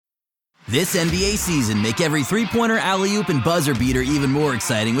This NBA season, make every three-pointer, alley-oop, and buzzer beater even more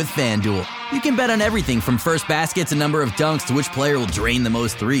exciting with FanDuel. You can bet on everything from first basket to number of dunks to which player will drain the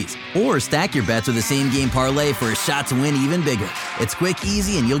most threes. Or stack your bets with a same-game parlay for a shot to win even bigger. It's quick,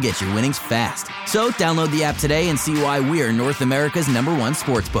 easy, and you'll get your winnings fast. So download the app today and see why we're North America's #1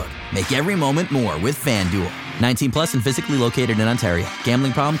 sportsbook. Make every moment more with FanDuel. 19 plus and physically located in Ontario.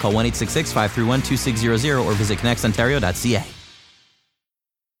 Gambling problem? Call 1-866-531-2600 or visit connectsontario.ca.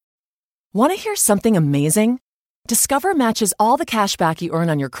 Want to hear something amazing? Discover matches all the cash back you earn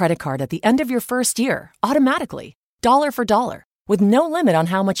on your credit card at the end of your first year, automatically, dollar for dollar, with no limit on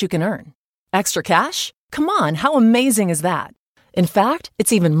how much you can earn. Extra cash? Come on, how amazing is that? In fact,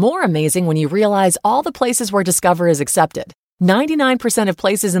 it's even more amazing when you realize all the places where Discover is accepted. 99% of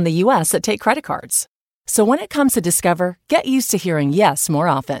places in the U.S. that take credit cards. So when it comes to Discover, get used to hearing yes more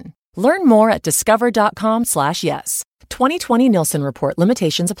often. Learn more at discover.com/yes. 2020 Nielsen Report.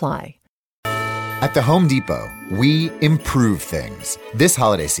 Limitations apply. At the Home Depot, we improve things. This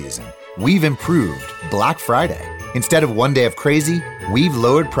holiday season, we've improved Black Friday. Instead of one day of crazy, we've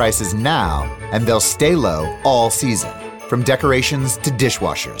lowered prices now, and they'll stay low all season. From decorations to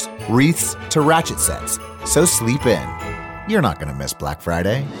dishwashers, wreaths to ratchet sets. So sleep in. You're not going to miss Black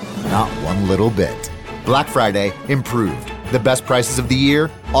Friday. Not one little bit. Black Friday improved. The best prices of the year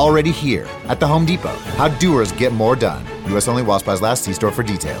already here at the Home Depot. How doers get more done. U.S. only while supplies last. See store for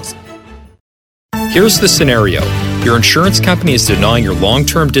details. Here's the scenario. Your insurance company is denying your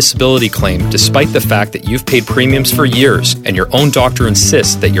long-term disability claim despite the fact that you've paid premiums for years and your own doctor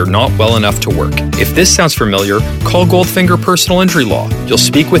insists that you're not well enough to work. If this sounds familiar, call Goldfinger Personal Injury Law. You'll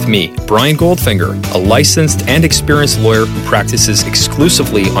speak with me, Brian Goldfinger, a licensed and experienced lawyer who practices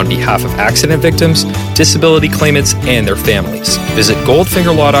exclusively on behalf of accident victims, disability claimants, and their families. Visit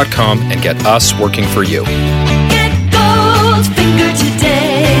goldfingerlaw.com and get us working for you. Get Goldfinger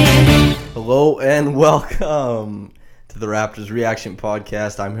today. Hello and welcome to the Raptors Reaction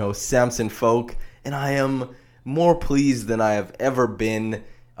Podcast. I'm your host, Samson Folk, and I am more pleased than I have ever been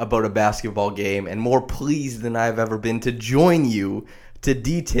about a basketball game and more pleased than I've ever been to join you to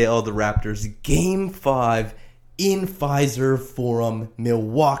detail the Raptors Game 5 in Pfizer Forum,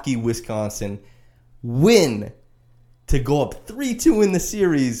 Milwaukee, Wisconsin. Win to go up 3-2 in the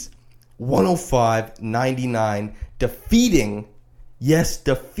series, 105-99, defeating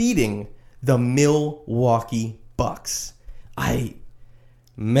the Milwaukee Bucks.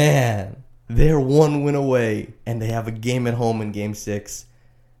 They're one win away, and they have a game at home in Game 6.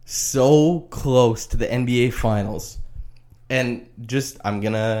 So close to the NBA Finals. And I'm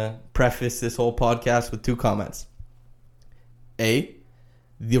going to preface this whole podcast with two comments. A,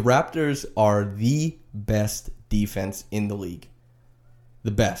 the Raptors are the best defense in the league.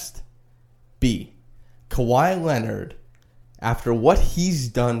 The best. B, Kawhi Leonard, after what he's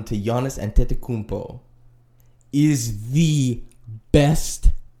done to Giannis Antetokounmpo, is the best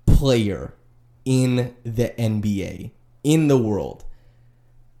player in the NBA, in the world.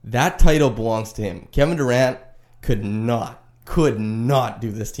 That title belongs to him. Kevin Durant could not do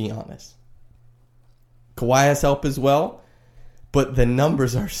this to Giannis. Kawhi has help as well, but the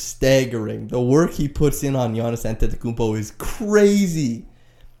numbers are staggering. The work he puts in on Giannis Antetokounmpo is crazy.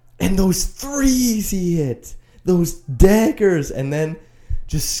 And those threes he hit, those daggers, and then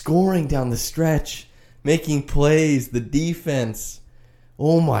just scoring down the stretch, making plays, the defense.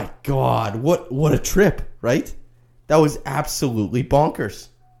 Oh my God, what a trip, right? That was absolutely bonkers.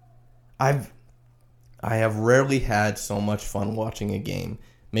 I have rarely had so much fun watching a game.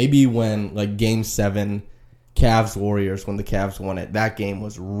 Maybe when Game 7, Cavs Warriors, when the Cavs won it, that game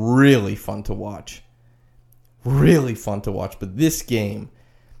was really fun to watch. Really fun to watch, but this game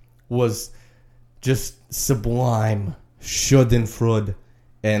was just sublime, schadenfreude,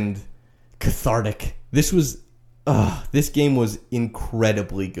 and cathartic. This game was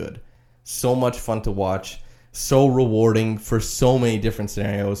incredibly good. So much fun to watch. So rewarding for so many different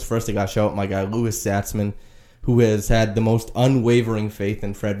scenarios. First, I got to shout out my guy, Louis Satzman, who has had the most unwavering faith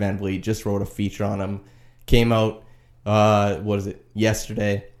in Fred VanVleet. Just wrote a feature on him. Came out,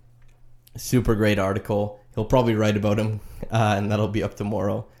 yesterday. Super great article. He'll probably write about him, and that'll be up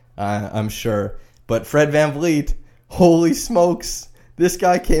tomorrow, I'm sure. But Fred VanVleet, holy smokes, this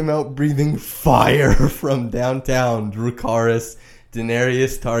guy came out breathing fire from downtown. Dracarys,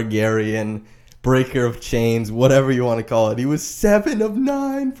 Daenerys Targaryen, breaker of chains, whatever you want to call it. He was 7 of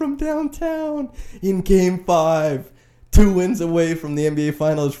 9 from downtown in Game 5. 2 wins away from the NBA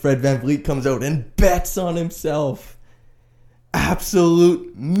Finals. Fred VanVleet comes out and bets on himself.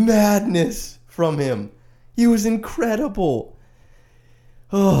 Absolute madness from him. He was incredible.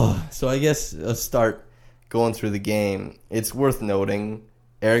 So I guess I'll start going through the game. It's worth noting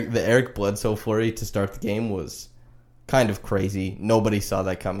the Eric Bledsoe flurry to start the game was kind of crazy. Nobody saw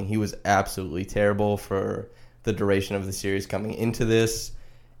that coming. He was absolutely terrible for the duration of the series coming into this.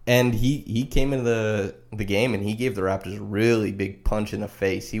 And he came into the game and he gave the Raptors a really big punch in the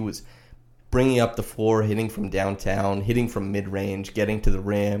face. He was bringing up the floor, hitting from downtown, hitting from mid-range, getting to the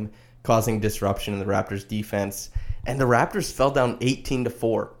rim, causing disruption in the Raptors' defense. And the Raptors fell down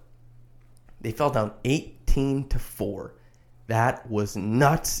 18-4. They fell down 18-4. That was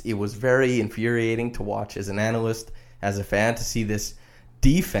nuts. It was very infuriating to watch as an analyst, as a fan, to see this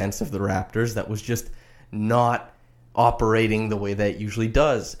defense of the Raptors that was just not operating the way that it usually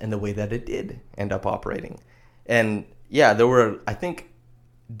does and the way that it did end up operating. And yeah, there were, I think,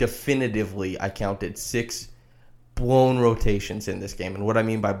 definitively, I counted 6 blown rotations in this game. And what I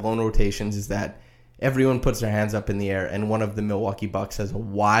mean by blown rotations is that everyone puts their hands up in the air and one of the Milwaukee Bucks has a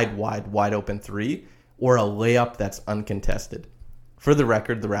wide open three or a layup that's uncontested. For the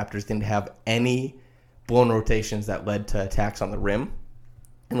record, the Raptors didn't have any blown rotations that led to attacks on the rim,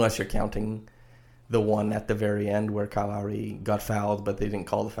 unless you're counting the one at the very end where Kyle Lowry got fouled, but they didn't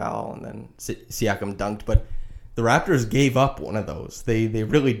call the foul, and then Siakam dunked. But the Raptors gave up one of those. They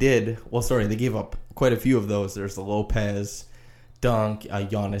really did. Well, sorry, they gave up quite a few of those. There's the Lopez dunk,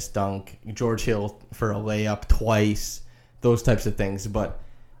 Giannis dunk, George Hill for a layup twice, those types of things. But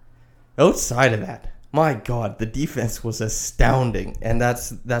outside of that, my God, the defense was astounding, and that's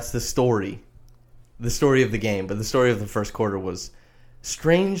the story of the game. But the story of the first quarter was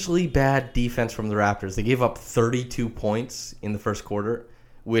strangely bad defense from the Raptors. They gave up 32 points in the first quarter,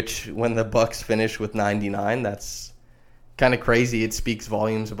 which when the Bucks finish with 99, that's kind of crazy. It speaks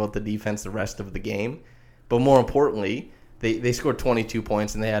volumes about the defense the rest of the game. But more importantly, they scored 22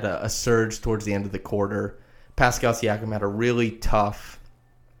 points, and they had a surge towards the end of the quarter. Pascal Siakam had a really tough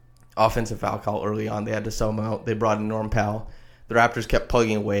offensive foul call early on. They had to sub him out. They brought in Norm Powell. The Raptors kept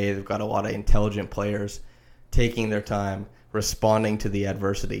plugging away. They've got a lot of intelligent players taking their time, responding to the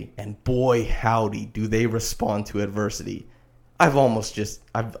adversity. And boy, howdy, do they respond to adversity. I've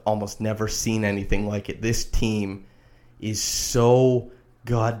almost never seen anything like it. This team is so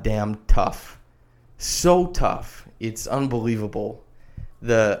goddamn tough. So tough. It's unbelievable.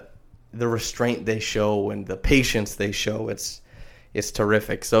 The restraint they show and the patience they show, it's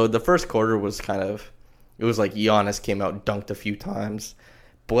terrific. So the first quarter was it was like Giannis came out and dunked a few times.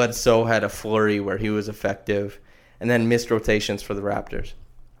 Bledsoe had a flurry where he was effective, and then missed rotations for the Raptors.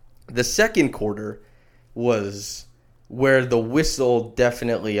 The second quarter was where the whistle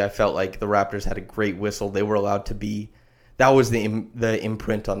definitely, I felt like the Raptors had a great whistle. They were allowed to be, that was the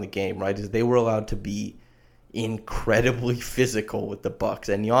imprint on the game, right? Is they were allowed to be incredibly physical with the Bucks.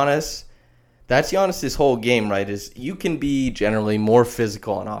 And Giannis, that's Giannis' whole game, right? Is you can be generally more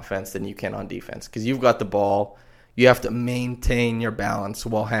physical on offense than you can on defense because you've got the ball. You have to maintain your balance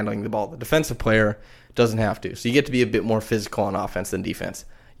while handling the ball. The defensive player doesn't have to. So you get to be a bit more physical on offense than defense.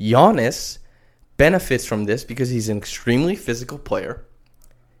 Giannis benefits from this because he's an extremely physical player.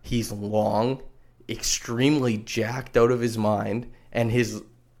 He's long, extremely jacked out of his mind, and his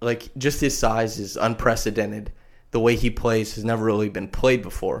size is unprecedented. The way he plays has never really been played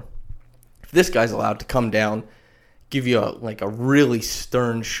before. If this guy's allowed to come down, give you a really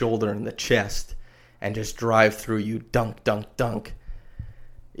stern shoulder in the chest, and just drive through you, dunk, dunk, dunk,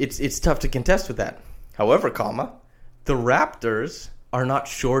 it's tough to contest with that. However, the Raptors are not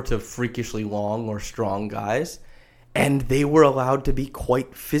short of freakishly long or strong guys, and they were allowed to be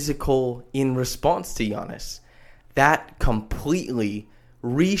quite physical in response to Giannis. That completely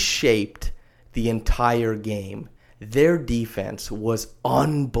reshaped the entire game. Their defense was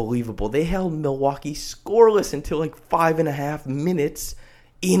unbelievable. They held Milwaukee scoreless until 5.5 minutes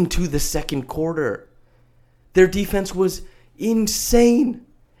into the second quarter. Their defense was insane.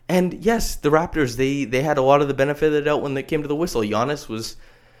 And yes, the Raptors, they had a lot of the benefit of the doubt when they came to the whistle. Giannis was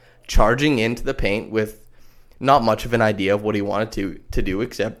charging into the paint with not much of an idea of what he wanted to do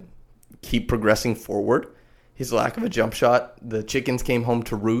except keep progressing forward. His lack of a jump shot, the chickens came home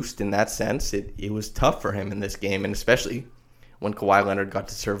to roost in that sense. It was tough for him in this game, and especially when Kawhi Leonard got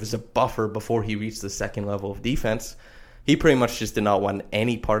to serve as a buffer before he reached the second level of defense. He pretty much just did not want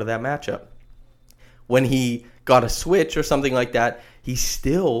any part of that matchup. When he got a switch or something like that, he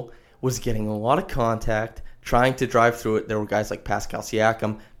still was getting a lot of contact, trying to drive through it. There were guys like Pascal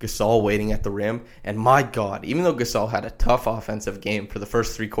Siakam, Gasol waiting at the rim. And my God, even though Gasol had a tough offensive game for the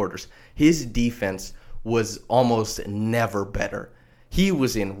first 3 quarters, his defense was almost never better. He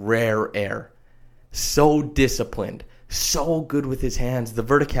was in rare air. So disciplined, so good with his hands. The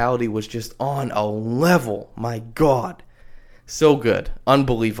verticality was just on a level. My God. So good.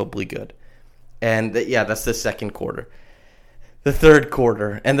 Unbelievably good. And yeah, that's the second quarter. the third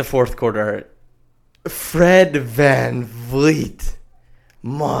quarter and the fourth quarter, Fred VanVleet,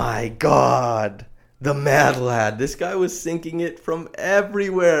 my God, the mad lad. This guy was sinking it from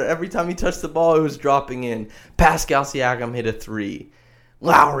everywhere. Every time he touched the ball, it was dropping in. Pascal Siakam hit a 3.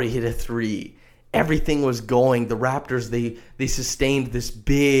 Lowry hit a 3. Everything was going. The Raptors, they sustained this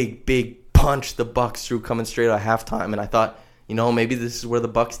big punch the Bucks threw coming straight out of halftime. And I thought, maybe this is where the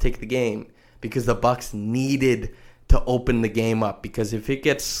Bucks take the game, because the Bucks needed to open the game up, because if it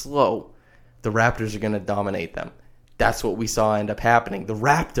gets slow, the Raptors are going to dominate them. That's what we saw end up happening. The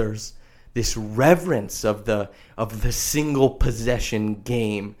Raptors, this reverence of the single possession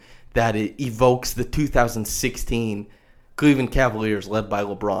game that it evokes the 2016 Cleveland Cavaliers led by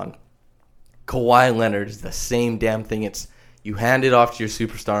LeBron. Kawhi Leonard is the same damn thing. It's you hand it off to your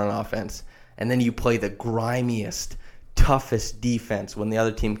superstar on offense, and then you play the grimiest, toughest defense when the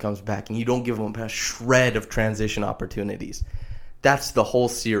other team comes back, and you don't give them a shred of transition opportunities. That's the whole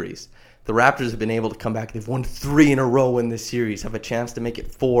series. The Raptors have been able to come back. They've won 3 in a row in this series, have a chance to make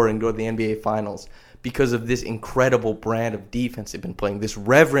it 4 and go to the NBA Finals because of this incredible brand of defense they've been playing, this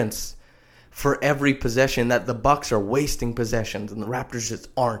reverence for every possession that the Bucks are wasting possessions and the Raptors just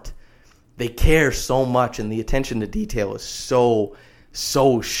aren't. They care so much, and the attention to detail is so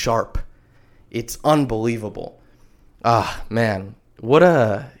sharp. It's unbelievable. Man,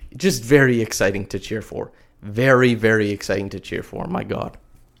 just very exciting to cheer for. Very, very exciting to cheer for. My God.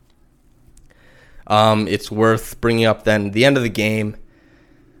 It's worth bringing up then the end of the game.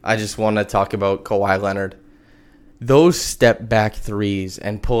 I just want to talk about Kawhi Leonard. Those step back threes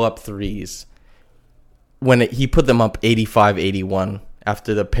and pull up threes, when he put them up 85-81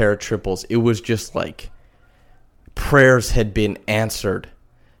 after the pair of triples, it was just like prayers had been answered.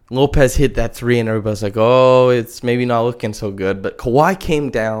 Lopez hit that 3 and everybody's like, oh, it's maybe not looking so good. But Kawhi came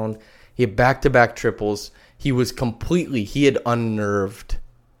down. He had back-to-back triples. He had completely unnerved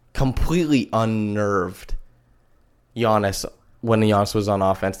Giannis when Giannis was on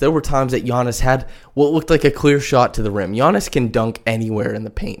offense. There were times that Giannis had what looked like a clear shot to the rim. Giannis can dunk anywhere in the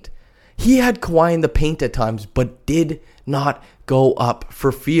paint. He had Kawhi in the paint at times, but did not go up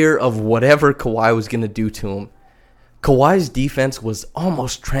for fear of whatever Kawhi was going to do to him. Kawhi's defense was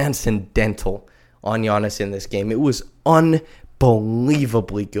almost transcendental on Giannis in this game. It was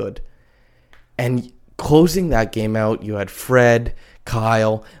unbelievably good. And closing that game out, you had Fred,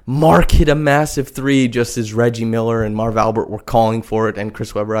 Kyle, Mark hit a massive 3 just as Reggie Miller and Marv Albert were calling for it, and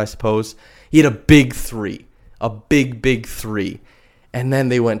Chris Webber, I suppose. He had a big 3, a big 3. And then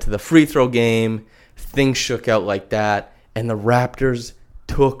they went to the free throw game. Things shook out like that, and the Raptors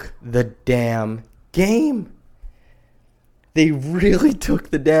took the damn game. They really took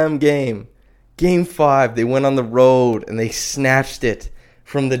the damn game. Game 5, they went on the road, and they snatched it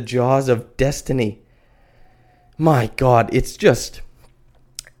from the jaws of destiny. My God, it's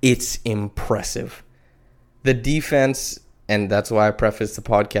impressive. The defense, and that's why I prefaced the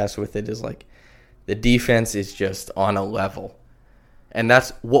podcast with it, is like, the defense is just on a level. And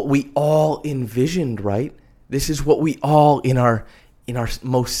that's what we all envisioned, right? This is what we all, in our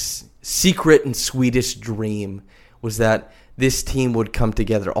most secret and sweetest dream, was that this team would come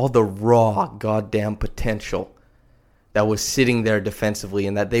together. All the raw goddamn potential that was sitting there defensively,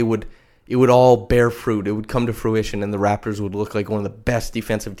 and that it would all bear fruit. It would come to fruition, and the Raptors would look like one of the best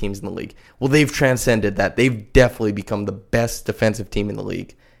defensive teams in the league. Well, they've transcended that. They've definitely become the best defensive team in the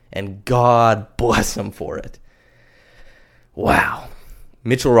league, and God bless them for it. Wow.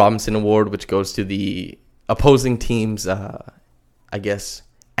 Mitchell Robinson Award, which goes to the opposing team's,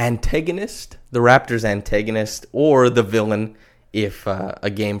 antagonist, the Raptors' antagonist, or the villain if a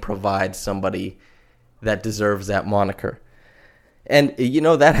game provides somebody that deserves that moniker. And,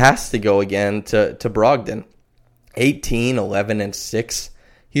 that has to go again to Brogdon. 18, 11, and 6.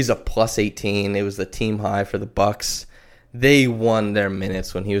 He's a plus 18. It was the team high for the Bucks. They won their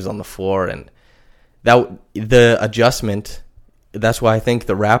minutes when he was on the floor. And the adjustment, that's why I think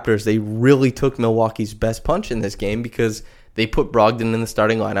the Raptors, they really took Milwaukee's best punch in this game, because they put Brogdon in the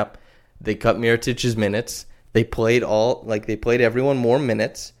starting lineup. They cut Mirotić's minutes. They played everyone more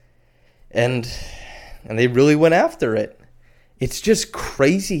minutes. And they really went after it. It's just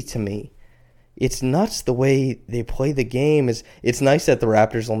crazy to me. It's nuts the way they play the game. It's nice that the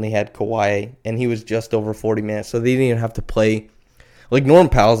Raptors only had Kawhi, and he was just over 40 minutes, so they didn't even have to play. Like Norm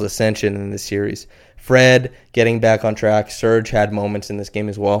Powell's ascension in this series. Fred getting back on track. Serge had moments in this game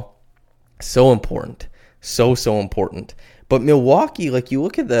as well. So important. So important. But Milwaukee, like you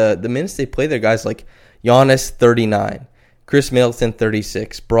look at the minutes they play, their guys like Giannis, 39. Chris Middleton,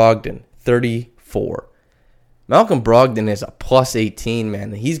 36. Brogdon, 34. Malcolm Brogdon is a plus 18,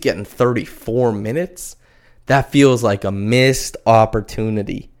 man. He's getting 34 minutes. That feels like a missed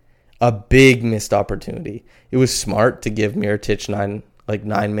opportunity. A big missed opportunity. It was smart to give Mirotic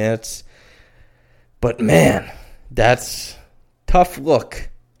 9 minutes. But man, that's tough look.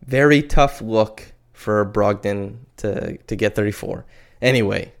 Very tough look for Brogdon to get 34.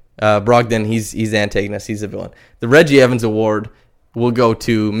 Anyway, Brogdon, he's antagonist. He's a villain. The Reggie Evans Award will go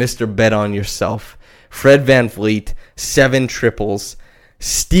to Mr. Bet On Yourself. Fred VanVleet, 7 triples,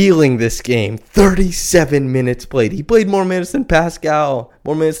 stealing this game. 37 minutes played. He played more minutes than Pascal,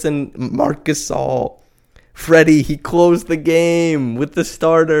 more minutes than Marc Gasol. Freddie, he closed the game with the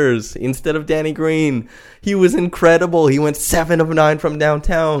starters instead of Danny Green. He was incredible. He went 7 of 9 from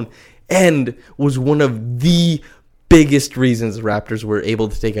downtown and was one of the biggest reasons the Raptors were able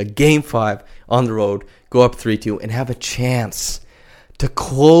to take a Game 5 on the road, go up 3-2, and have a chance to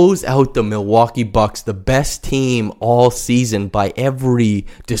close out the Milwaukee Bucks, the best team all season by every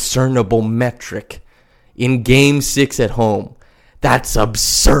discernible metric, in Game 6 at home. That's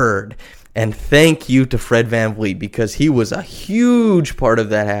absurd. And thank you to Fred VanVleet, because he was a huge part of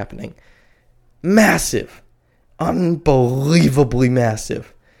that happening. Massive. Unbelievably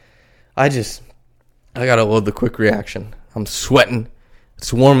massive. I gotta load the quick reaction. I'm sweating.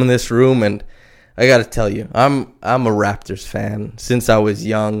 It's warm in this room, and I gotta tell you, I'm a Raptors fan since I was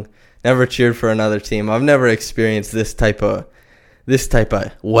young. Never cheered for another team. I've never experienced this type of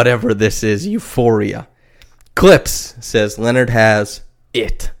whatever this is, euphoria. Clips says Leonard has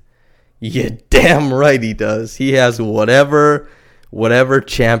it. Yeah, damn right he does. He has whatever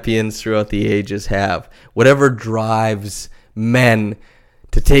champions throughout the ages have. Whatever drives men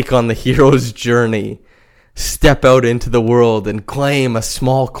to take on the hero's journey, step out into the world and claim a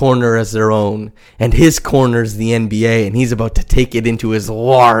small corner as their own. And his corner is the NBA, and he's about to take it into his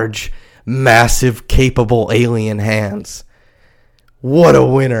large, massive, capable alien hands. What a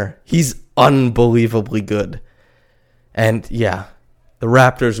winner. He's unbelievably good. And yeah, the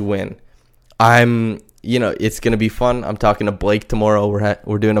Raptors win. It's going to be fun. I'm talking to Blake tomorrow.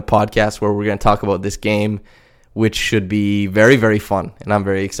 We're doing a podcast where we're going to talk about this game, which should be very, very fun, and I'm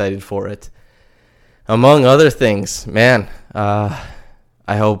very excited for it. Among other things, man, I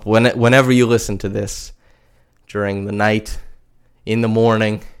hope whenever you listen to this, during the night, in the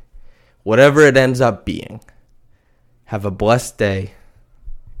morning, whatever it ends up being, have a blessed day,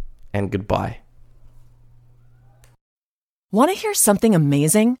 and goodbye. Want to hear something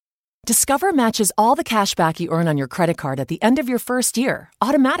amazing? Discover matches all the cash back you earn on your credit card at the end of your first year,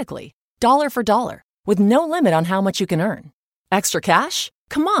 automatically, dollar for dollar, with no limit on how much you can earn. Extra cash?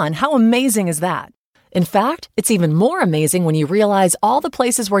 Come on, how amazing is that? In fact, it's even more amazing when you realize all the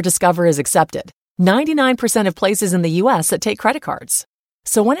places where Discover is accepted. 99% of places in the U.S. that take credit cards.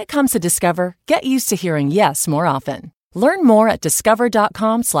 So when it comes to Discover, get used to hearing yes more often. Learn more at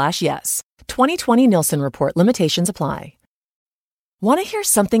discover.com/yes. 2020 Nielsen Report. Limitations apply. Want to hear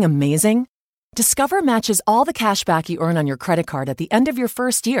something amazing? Discover matches all the cash back you earn on your credit card at the end of your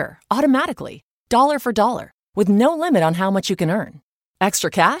first year, automatically, dollar for dollar, with no limit on how much you can earn. Extra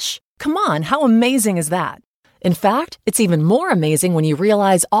cash? Come on, how amazing is that? In fact, it's even more amazing when you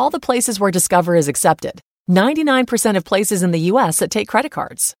realize all the places where Discover is accepted. 99% of places in the U.S. that take credit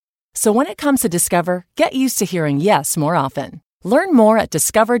cards. So when it comes to Discover, get used to hearing yes more often. Learn more at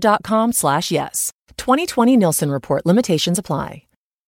discover.com/yes. 2020 Nielsen Report. Limitations apply.